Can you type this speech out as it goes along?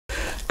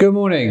Good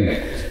morning.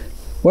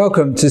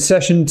 Welcome to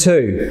session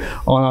 2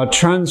 on our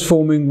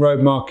Transforming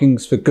Road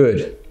Markings for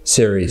Good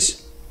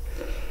series.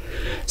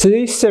 So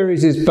this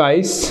series is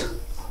based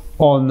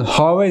on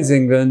Highways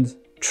England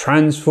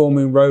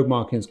Transforming Road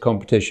Markings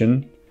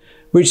competition,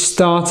 which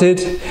started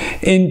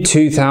in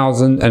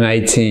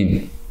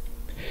 2018.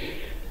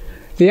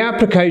 The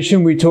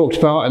application we talked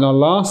about in our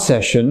last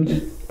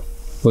session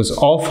was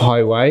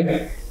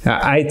off-highway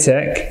at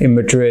ATEC in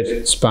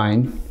Madrid,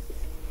 Spain,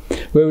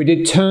 where we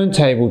did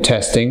turntable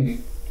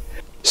testing.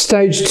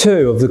 Stage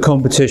 2 of the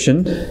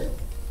competition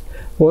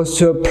was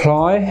to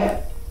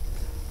apply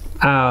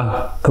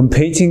our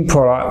competing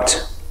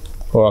product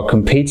or our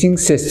competing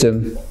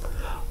system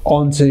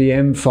onto the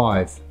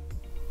M5.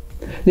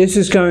 This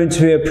was going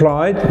to be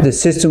applied, the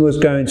system was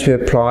going to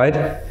be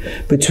applied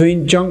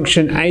between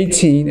junction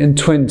 18 and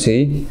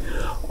 20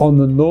 on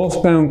the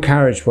northbound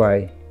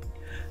carriageway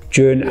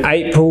during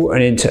April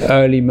and into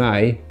early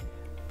May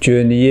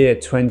during the year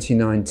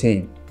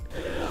 2019.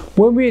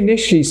 When we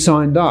initially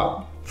signed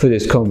up for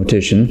this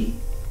competition,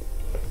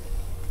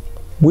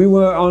 we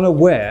were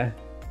unaware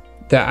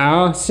that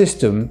our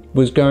system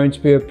was going to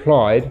be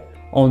applied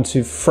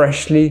onto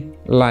freshly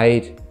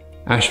laid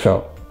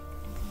asphalt.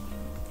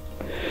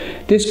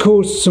 This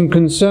caused some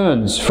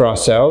concerns for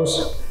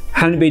ourselves.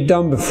 Hadn't been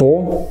done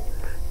before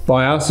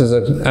by us as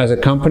a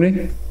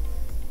company.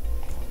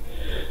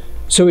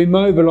 So we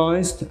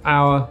mobilised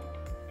our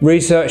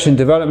research and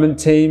development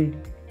team.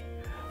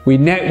 We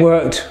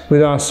networked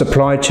with our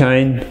supply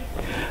chain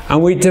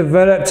and we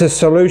developed a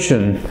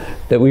solution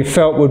that we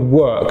felt would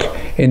work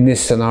in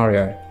this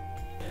scenario.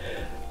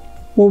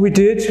 What we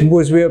did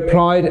was we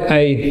applied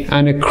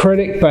an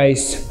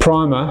acrylic-based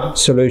primer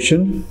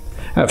solution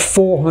at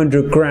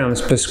 400 grams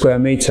per square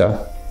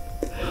metre,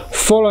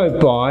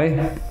 followed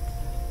by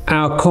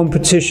our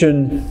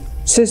competition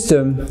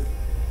system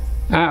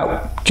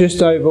at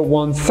just over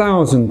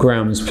 1000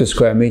 grams per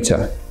square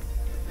metre.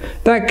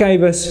 That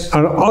gave us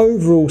an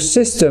overall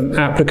system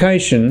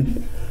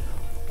application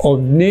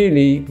of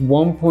nearly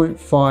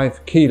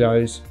 1.5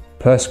 kilos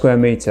per square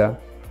metre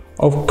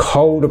of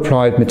cold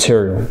applied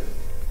material.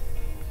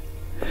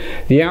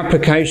 The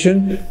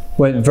application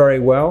went very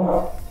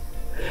well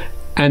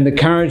and the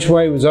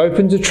carriageway was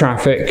open to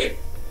traffic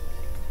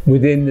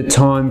within the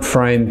time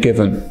frame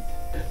given.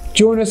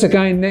 Join us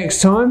again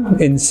next time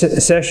in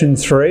session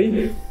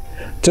 3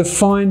 to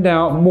find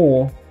out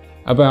more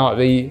about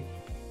the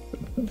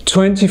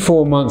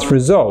 24-month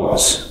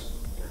results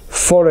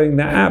following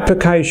the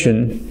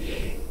application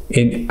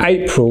in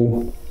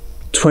April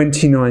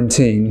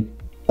 2019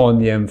 on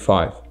the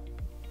M5.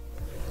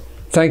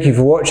 Thank you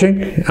for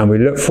watching and we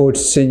look forward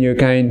to seeing you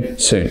again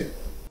soon.